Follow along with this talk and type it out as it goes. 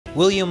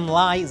William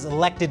Lai is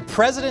elected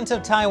president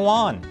of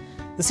Taiwan.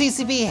 The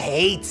CCP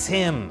hates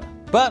him,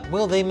 but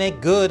will they make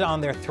good on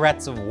their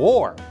threats of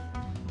war?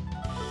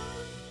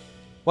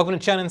 Welcome to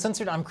China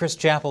Uncensored, I'm Chris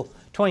Chappell.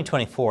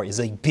 2024 is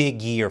a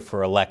big year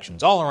for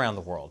elections all around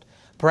the world.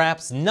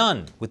 Perhaps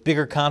none with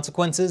bigger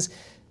consequences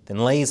than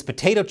Lay's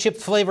potato chip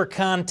flavor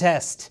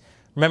contest.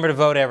 Remember to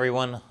vote,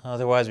 everyone,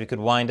 otherwise we could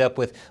wind up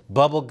with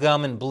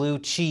bubblegum and blue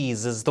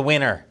cheese as the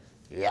winner.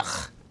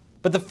 Yuck.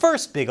 But the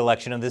first big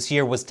election of this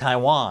year was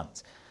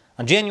Taiwan's.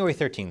 On January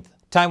 13th,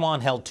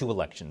 Taiwan held two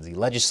elections, the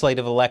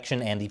legislative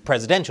election and the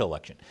presidential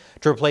election,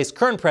 to replace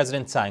current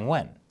President Tsai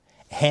Ing-wen.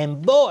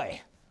 And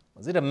boy,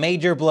 was it a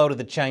major blow to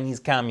the Chinese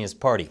Communist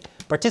Party.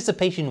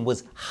 Participation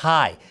was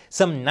high.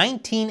 Some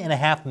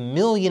 19.5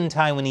 million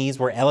Taiwanese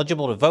were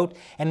eligible to vote,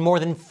 and more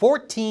than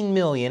 14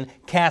 million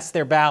cast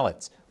their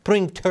ballots,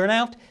 putting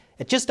turnout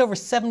at just over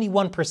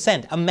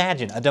 71%.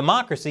 Imagine a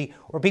democracy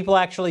where people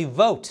actually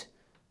vote.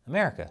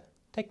 America,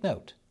 take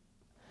note.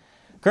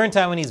 Current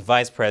Taiwanese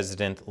Vice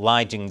President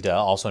Lai Ching-te,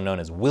 also known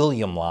as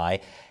William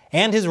Lai,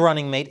 and his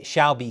running mate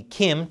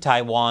bi-khim,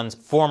 Taiwan's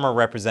former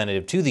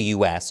representative to the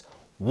U.S.,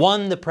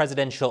 won the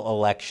presidential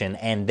election,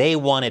 and they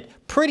won it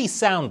pretty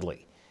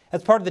soundly.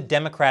 As part of the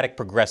Democratic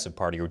Progressive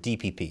Party, or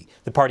DPP,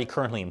 the party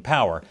currently in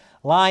power,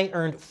 Lai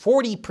earned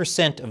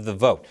 40% of the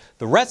vote.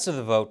 The rest of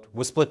the vote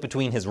was split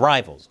between his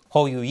rivals,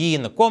 Hou Yu-yi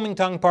in the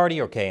Kuomintang Party,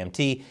 or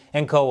KMT,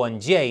 and Ko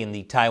Wen-je in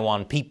the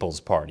Taiwan People's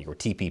Party, or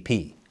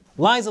TPP.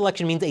 Lai's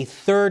election means a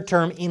third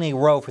term in a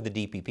row for the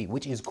DPP,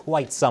 which is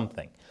quite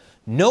something.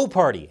 No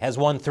party has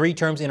won 3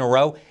 terms in a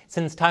row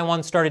since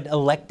Taiwan started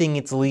electing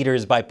its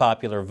leaders by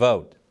popular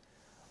vote.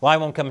 Lai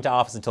won't come into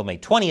office until May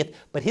 20th,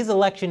 but his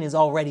election is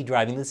already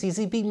driving the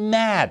CCP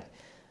mad.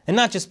 And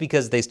not just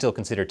because they still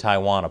consider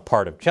Taiwan a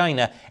part of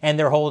China and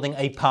they're holding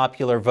a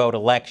popular vote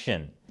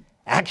election.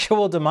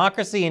 Actual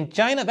democracy in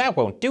China, that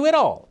won't do it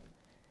all.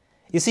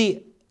 You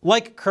see,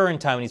 like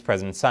current Taiwanese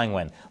President Tsai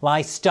Ing-wen,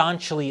 Lai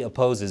staunchly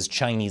opposes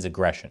Chinese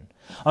aggression.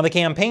 On the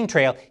campaign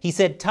trail, he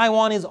said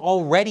Taiwan is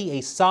already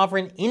a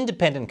sovereign,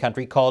 independent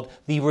country called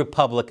the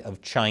Republic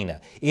of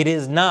China. It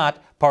is not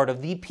part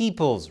of the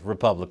People's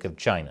Republic of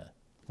China,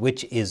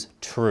 which is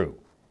true.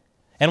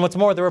 And what's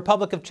more, the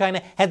Republic of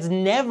China has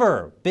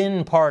never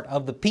been part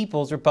of the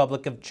People's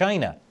Republic of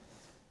China.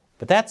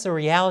 But that's a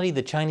reality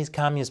the Chinese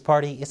Communist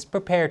Party is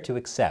prepared to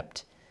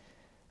accept.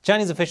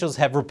 Chinese officials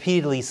have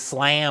repeatedly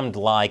slammed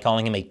Lai,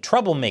 calling him a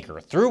troublemaker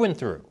through and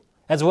through,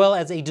 as well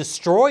as a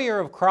destroyer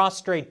of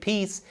cross-strait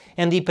peace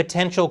and the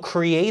potential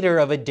creator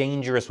of a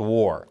dangerous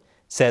war.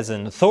 Says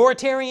an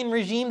authoritarian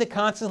regime that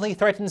constantly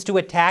threatens to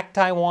attack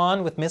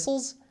Taiwan with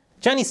missiles?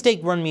 Chinese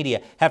state-run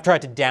media have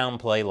tried to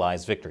downplay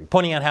Lai's victory,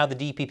 pointing out how the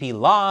DPP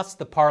lost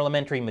the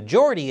parliamentary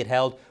majority it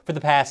held for the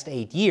past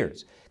 8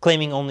 years,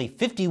 claiming only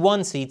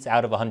 51 seats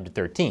out of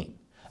 113.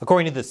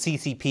 According to the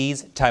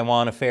CCP's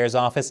Taiwan Affairs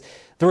Office,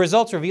 the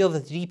results reveal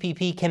that the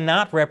DPP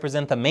cannot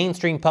represent the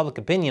mainstream public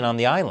opinion on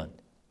the island.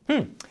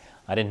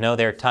 I didn't know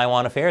their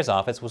Taiwan Affairs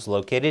Office was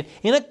located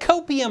in a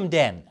copium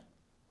den.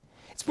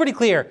 It's pretty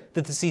clear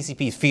that the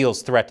CCP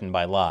feels threatened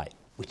by Lai,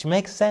 which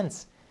makes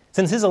sense,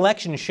 since his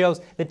election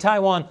shows that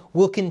Taiwan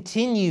will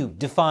continue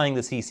defying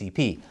the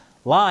CCP.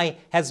 Lai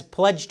has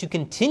pledged to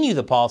continue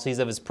the policies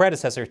of his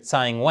predecessor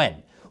Tsai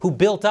Ing-wen, who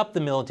built up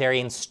the military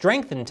and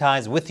strengthened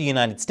ties with the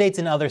United States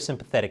and other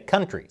sympathetic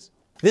countries.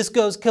 This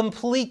goes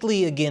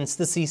completely against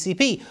the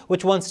CCP,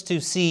 which wants to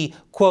see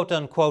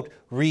quote-unquote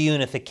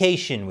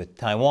reunification with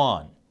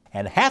Taiwan,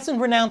 and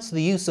hasn't renounced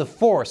the use of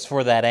force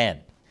for that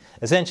end.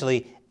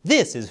 Essentially,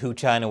 this is who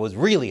China was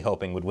really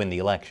hoping would win the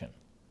election.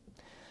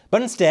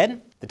 But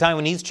instead, the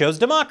Taiwanese chose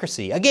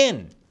democracy,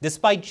 again,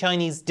 despite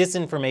Chinese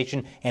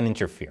disinformation and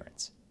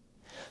interference.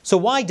 So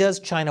why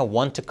does China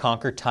want to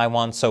conquer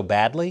Taiwan so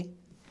badly?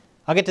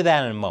 I'll get to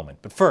that in a moment,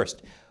 but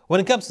first, when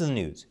it comes to the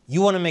news,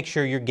 you want to make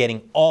sure you're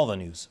getting all the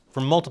news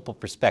from multiple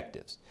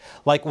perspectives.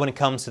 Like when it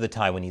comes to the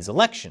Taiwanese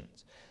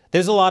elections.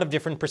 There's a lot of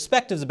different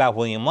perspectives about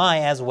William Lai,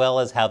 as well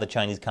as how the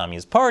Chinese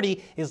Communist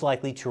Party is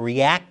likely to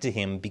react to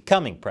him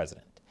becoming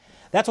president.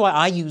 That's why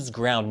I use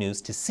ground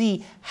news to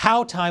see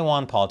how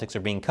Taiwan politics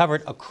are being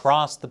covered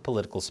across the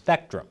political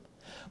spectrum.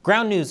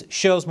 Ground news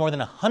shows more than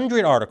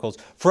 100 articles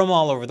from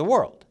all over the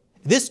world.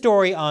 This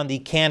story on the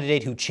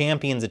candidate who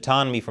champions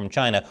autonomy from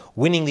China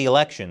winning the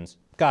elections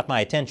got my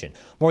attention.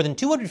 More than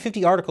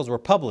 250 articles were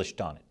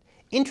published on it.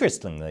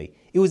 Interestingly,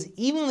 it was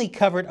evenly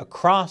covered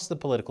across the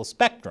political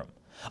spectrum,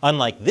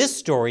 unlike this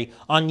story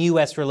on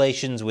U.S.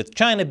 relations with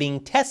China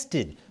being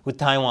tested with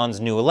Taiwan's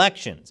new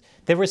elections.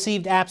 They've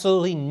received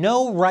absolutely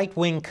no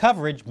right-wing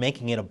coverage,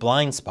 making it a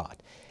blind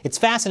spot. It's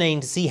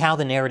fascinating to see how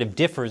the narrative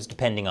differs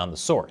depending on the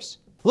source.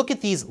 Look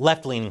at these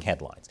left-leaning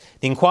headlines.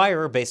 The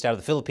Inquirer, based out of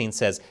the Philippines,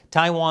 says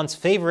Taiwan's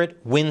favorite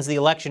wins the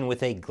election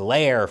with a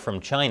glare from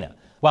China,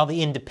 while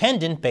the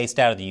Independent, based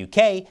out of the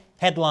UK,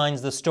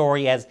 headlines the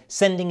story as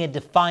sending a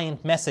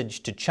defiant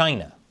message to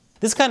China.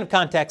 This kind of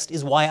context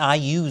is why I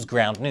use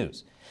ground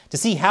news, to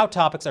see how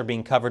topics are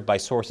being covered by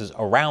sources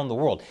around the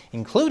world,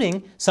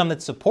 including some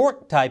that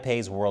support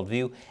Taipei's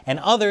worldview and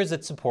others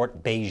that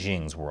support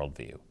Beijing's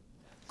worldview.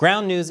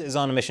 Ground News is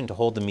on a mission to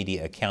hold the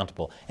media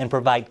accountable and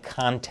provide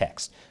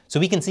context so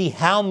we can see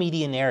how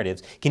media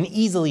narratives can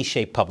easily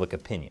shape public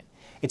opinion.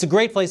 It's a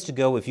great place to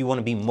go if you want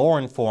to be more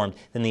informed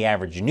than the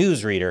average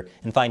newsreader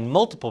and find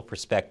multiple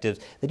perspectives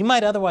that you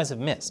might otherwise have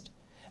missed.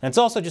 And it's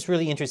also just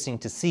really interesting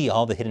to see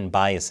all the hidden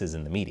biases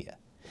in the media.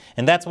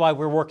 And that's why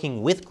we're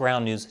working with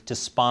Ground News to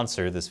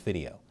sponsor this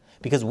video,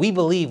 because we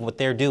believe what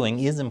they're doing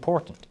is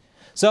important.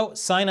 So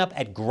sign up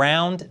at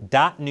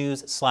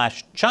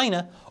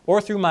ground.news/China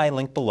or through my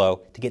link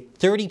below to get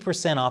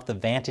 30% off the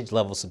Vantage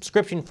level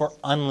subscription for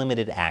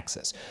unlimited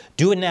access.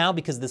 Do it now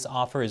because this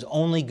offer is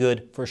only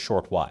good for a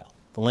short while.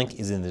 The link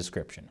is in the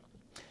description.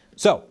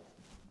 So,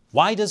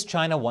 why does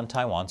China want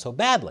Taiwan so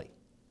badly?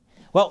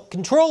 Well,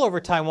 control over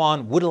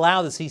Taiwan would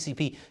allow the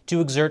CCP to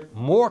exert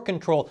more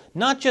control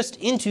not just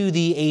into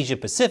the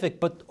Asia-Pacific,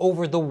 but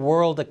over the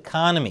world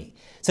economy,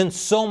 since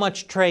so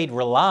much trade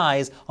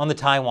relies on the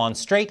Taiwan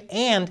Strait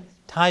and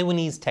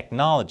Taiwanese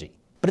technology.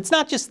 But it's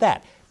not just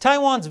that.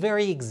 Taiwan's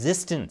very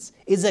existence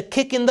is a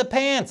kick in the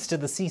pants to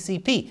the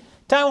CCP.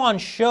 Taiwan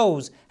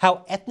shows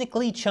how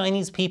ethnically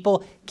Chinese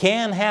people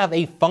can have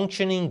a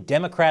functioning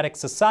democratic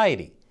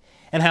society,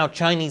 and how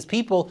Chinese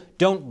people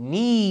don't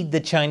need the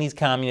Chinese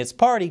Communist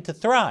Party to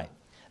thrive.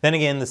 Then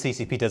again, the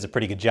CCP does a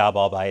pretty good job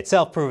all by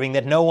itself, proving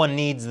that no one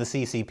needs the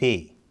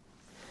CCP.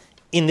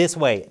 In this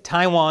way,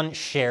 Taiwan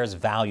shares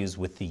values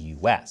with the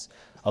US,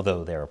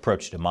 although their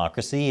approach to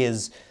democracy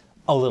is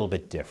a little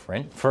bit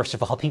different. First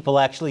of all, people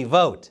actually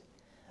vote.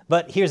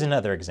 But here's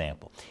another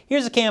example.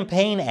 Here's a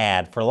campaign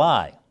ad for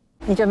Lai.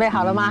 你准备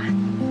好了吗？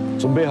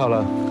准备好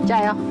了。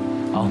加油！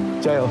好，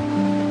加油！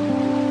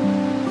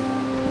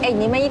哎，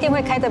你们一定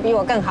会开得比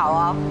我更好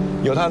哦。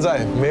有他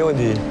在，没问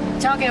题。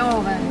交给我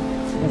们。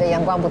你的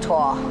眼光不错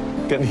哦。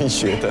跟你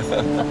学的。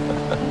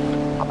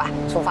好吧，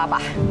出发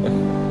吧。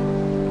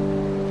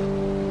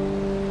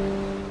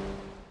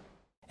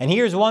And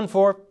here's one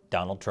for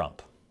Donald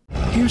Trump.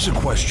 Here's a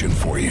question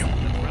for you.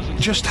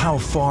 Just how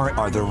far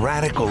are the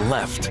radical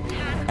left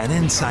and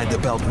inside the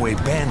Beltway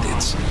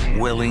bandits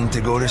willing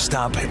to go to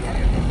stop him?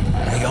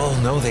 They all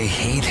know they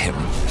hate him,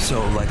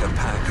 so like a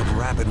pack of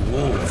rabid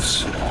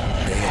wolves,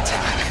 they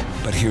attack.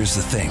 But here's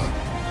the thing,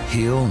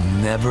 he'll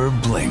never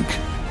blink,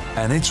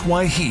 and it's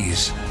why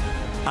he's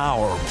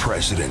our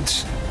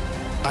president.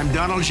 I'm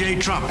Donald J.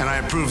 Trump, and I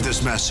approve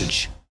this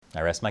message.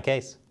 I rest my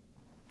case.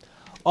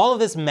 All of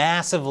this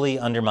massively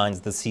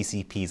undermines the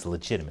CCP's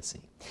legitimacy.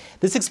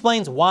 This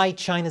explains why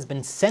China's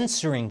been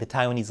censoring the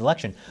Taiwanese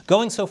election,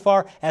 going so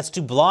far as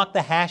to block the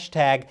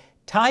hashtag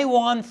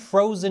Taiwan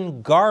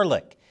frozen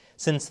garlic,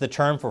 since the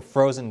term for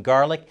frozen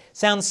garlic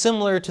sounds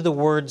similar to the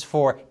words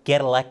for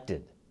get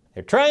elected.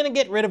 They're trying to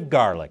get rid of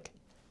garlic.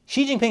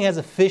 Xi Jinping has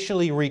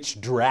officially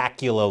reached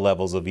Dracula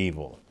levels of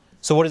evil.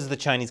 So what is the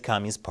Chinese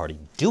Communist Party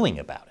doing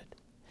about it?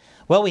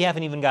 Well, we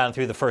haven't even gotten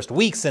through the first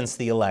week since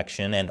the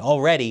election, and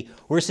already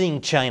we're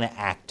seeing China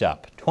act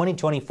up.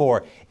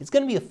 2024 is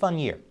going to be a fun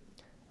year.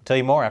 I'll tell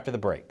you more after the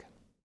break.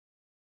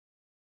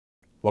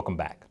 Welcome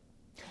back.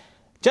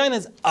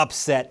 China's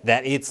upset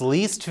that its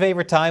least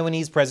favorite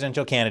Taiwanese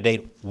presidential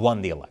candidate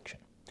won the election.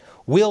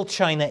 Will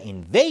China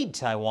invade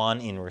Taiwan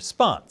in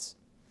response?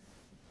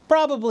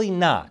 Probably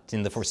not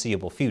in the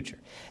foreseeable future,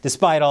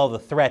 despite all the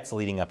threats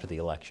leading up to the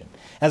election.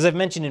 As I've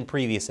mentioned in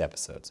previous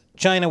episodes,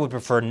 China would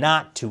prefer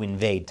not to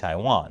invade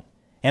Taiwan,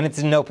 and it's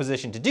in no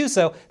position to do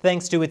so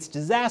thanks to its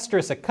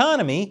disastrous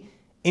economy,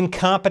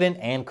 incompetent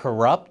and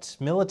corrupt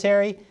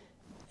military,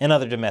 and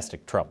other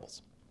domestic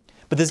troubles.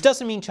 But this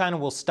doesn't mean China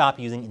will stop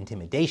using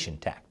intimidation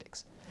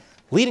tactics.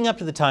 Leading up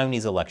to the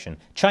Taiwanese election,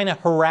 China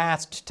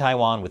harassed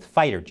Taiwan with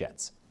fighter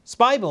jets,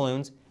 spy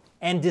balloons,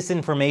 and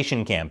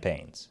disinformation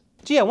campaigns.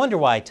 Gee, I wonder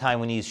why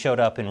Taiwanese showed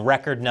up in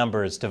record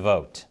numbers to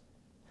vote.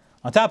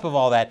 On top of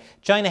all that,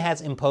 China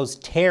has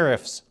imposed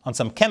tariffs on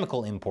some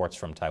chemical imports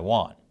from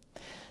Taiwan.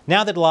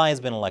 Now that Lai has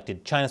been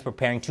elected, China's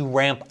preparing to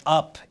ramp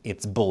up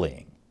its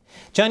bullying.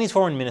 Chinese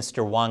Foreign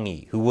Minister Wang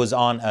Yi, who was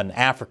on an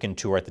African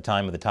tour at the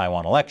time of the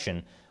Taiwan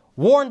election,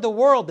 warned the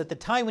world that the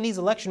Taiwanese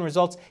election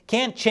results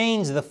can't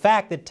change the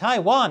fact that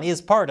Taiwan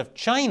is part of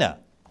China.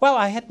 Wow,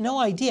 I had no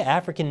idea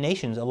African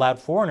nations allowed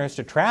foreigners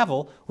to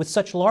travel with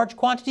such large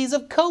quantities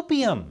of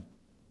copium.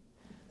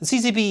 The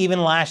CCP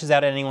even lashes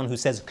out at anyone who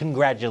says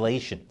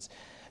congratulations.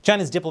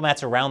 China's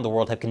diplomats around the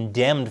world have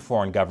condemned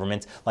foreign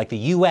governments like the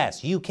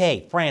US,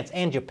 UK, France,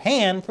 and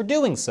Japan for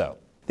doing so.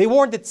 They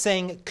warned that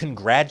saying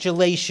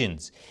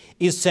congratulations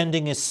is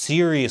sending a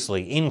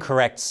seriously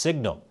incorrect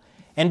signal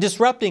and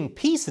disrupting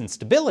peace and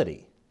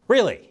stability.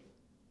 Really?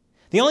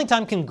 The only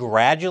time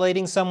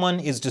congratulating someone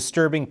is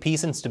disturbing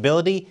peace and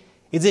stability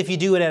is if you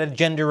do it at a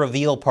gender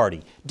reveal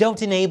party.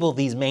 Don't enable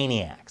these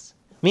maniacs.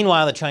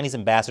 Meanwhile, the Chinese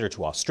ambassador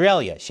to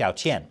Australia, Xiao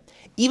Qian,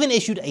 even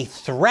issued a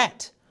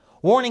threat,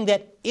 warning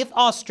that if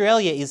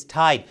Australia is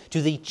tied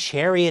to the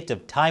chariot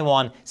of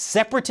Taiwan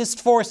separatist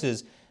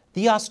forces,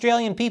 the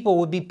Australian people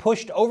would be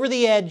pushed over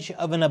the edge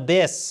of an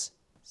abyss.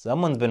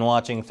 Someone's been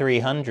watching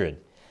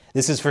 300.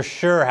 This is for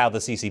sure how the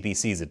CCP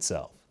sees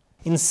itself.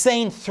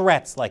 Insane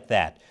threats like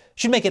that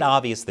should make it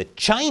obvious that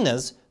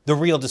China's the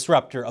real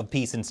disruptor of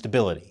peace and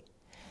stability.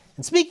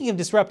 And speaking of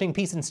disrupting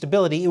peace and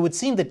stability, it would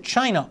seem that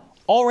China,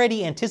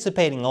 already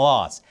anticipating the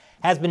loss,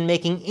 has been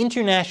making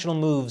international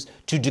moves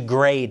to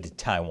degrade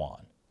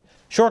Taiwan.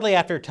 Shortly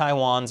after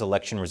Taiwan's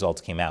election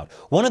results came out,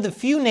 one of the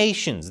few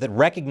nations that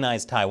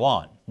recognized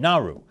Taiwan,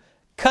 Nauru,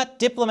 cut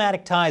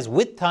diplomatic ties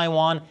with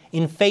Taiwan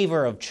in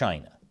favor of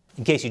China.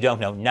 In case you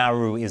don't know,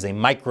 Nauru is a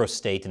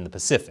microstate in the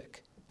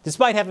Pacific.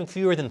 Despite having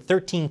fewer than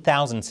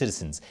 13,000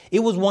 citizens,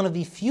 it was one of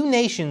the few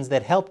nations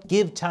that helped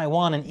give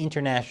Taiwan an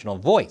international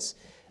voice.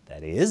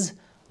 That is,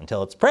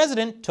 until its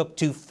president took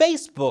to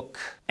Facebook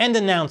and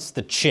announced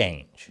the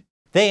change.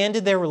 They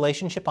ended their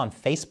relationship on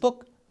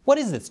Facebook? What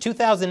is this,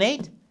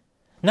 2008?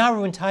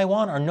 Nauru and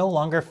Taiwan are no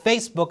longer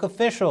Facebook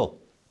official.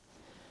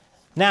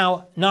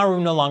 Now, Nauru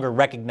no longer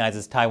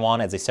recognizes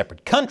Taiwan as a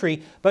separate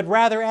country, but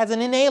rather as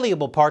an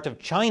inalienable part of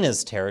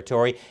China's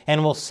territory,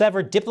 and will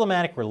sever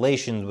diplomatic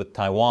relations with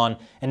Taiwan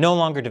and no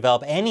longer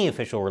develop any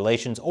official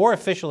relations or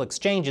official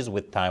exchanges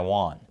with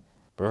Taiwan.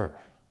 Brr,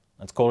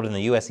 that's colder than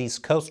the US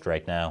East Coast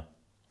right now.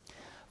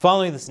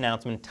 Following this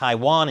announcement,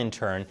 Taiwan in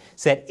turn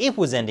said it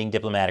was ending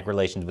diplomatic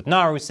relations with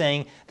Nauru,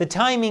 saying the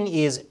timing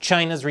is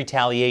China's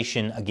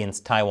retaliation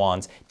against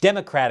Taiwan's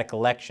democratic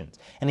elections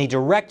and a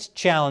direct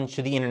challenge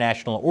to the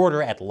international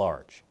order at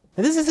large.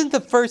 Now, this isn't the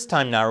first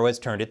time Nauru has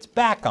turned its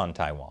back on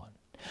Taiwan.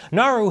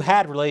 Nauru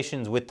had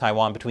relations with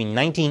Taiwan between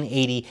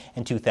 1980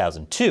 and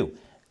 2002,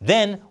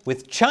 then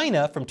with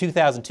China from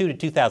 2002 to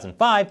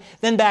 2005,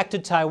 then back to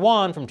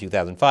Taiwan from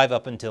 2005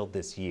 up until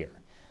this year.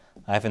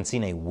 I haven't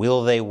seen a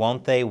will they,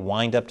 won't they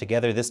wind up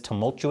together this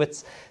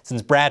tumultuous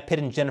since Brad Pitt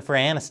and Jennifer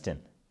Aniston.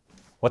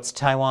 What's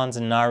Taiwan's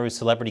and Nauru's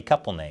celebrity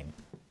couple name?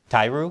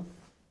 Tairu?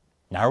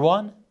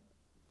 Narwan?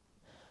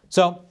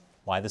 So,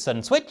 why the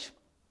sudden switch?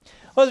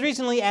 Well, as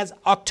recently as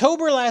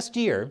October last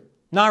year,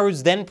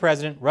 Nauru's then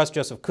president, Russ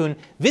Joseph Kun,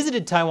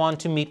 visited Taiwan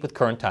to meet with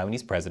current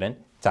Taiwanese president,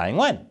 Tsai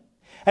Ing-wen.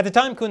 At the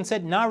time, Kun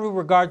said Nauru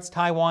regards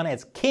Taiwan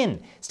as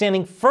kin,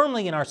 standing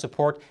firmly in our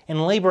support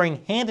and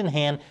laboring hand in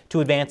hand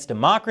to advance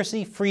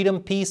democracy, freedom,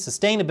 peace,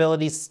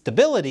 sustainability,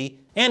 stability,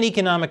 and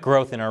economic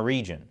growth in our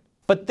region.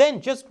 But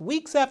then, just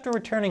weeks after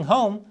returning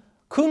home,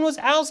 Kun was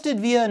ousted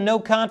via a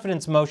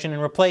no-confidence motion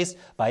and replaced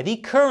by the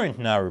current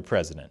Nauru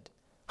president.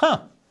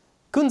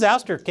 Kun's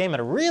ouster came at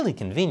a really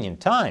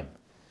convenient time.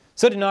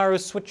 So did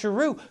Nauru's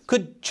switcheroo.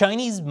 Could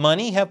Chinese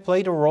money have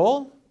played a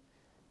role?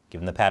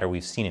 Given the pattern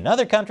we've seen in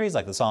other countries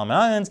like the Solomon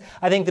Islands,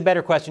 I think the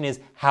better question is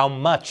how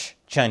much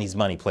Chinese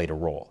money played a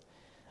role.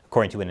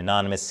 According to an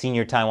anonymous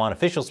senior Taiwan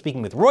official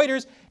speaking with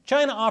Reuters,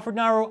 China offered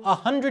Nauru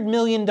 $100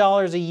 million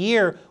a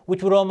year,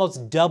 which would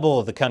almost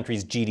double the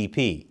country's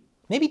GDP.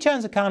 Maybe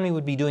China's economy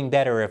would be doing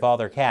better if all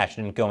their cash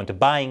didn't go into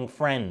buying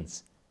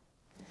friends.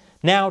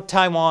 Now,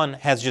 Taiwan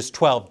has just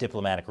 12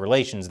 diplomatic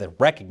relations that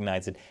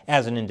recognize it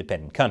as an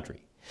independent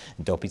country.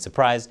 And don't be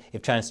surprised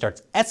if China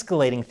starts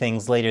escalating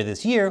things later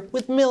this year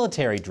with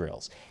military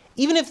drills.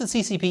 Even if the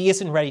CCP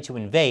isn't ready to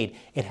invade,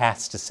 it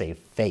has to save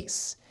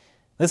face.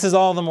 This is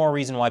all the more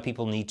reason why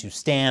people need to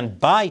stand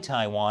by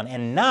Taiwan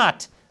and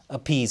not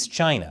appease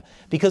China,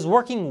 because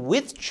working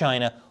with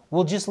China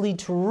will just lead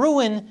to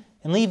ruin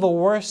and leave a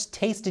worse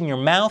taste in your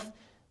mouth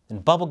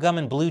than bubblegum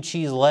and blue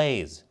cheese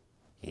Lays.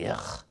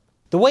 Yuck.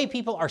 The way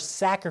people are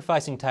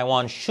sacrificing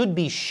Taiwan should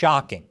be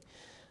shocking.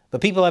 But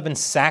people have been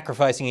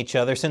sacrificing each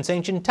other since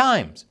ancient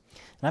times.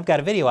 And I've got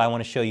a video I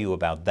want to show you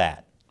about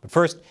that. But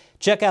first,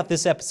 check out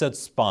this episode's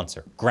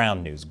sponsor,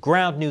 Ground News.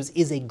 Ground News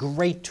is a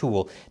great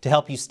tool to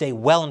help you stay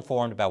well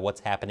informed about what's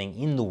happening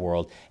in the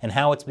world and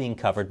how it's being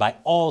covered by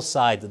all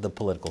sides of the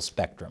political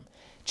spectrum.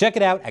 Check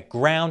it out at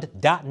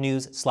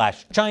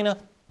ground.news/China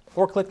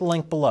or click the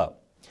link below.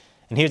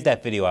 And here's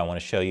that video I want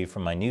to show you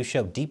from my new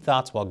show, Deep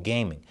Thoughts While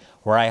Gaming,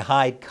 where I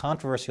hide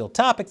controversial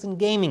topics in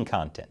gaming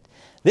content.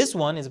 This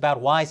one is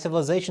about why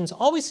civilizations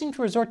always seem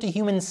to resort to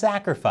human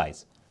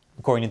sacrifice,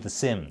 according to The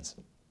Sims.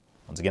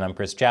 Once again, I'm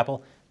Chris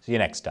Chappell. See you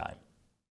next time.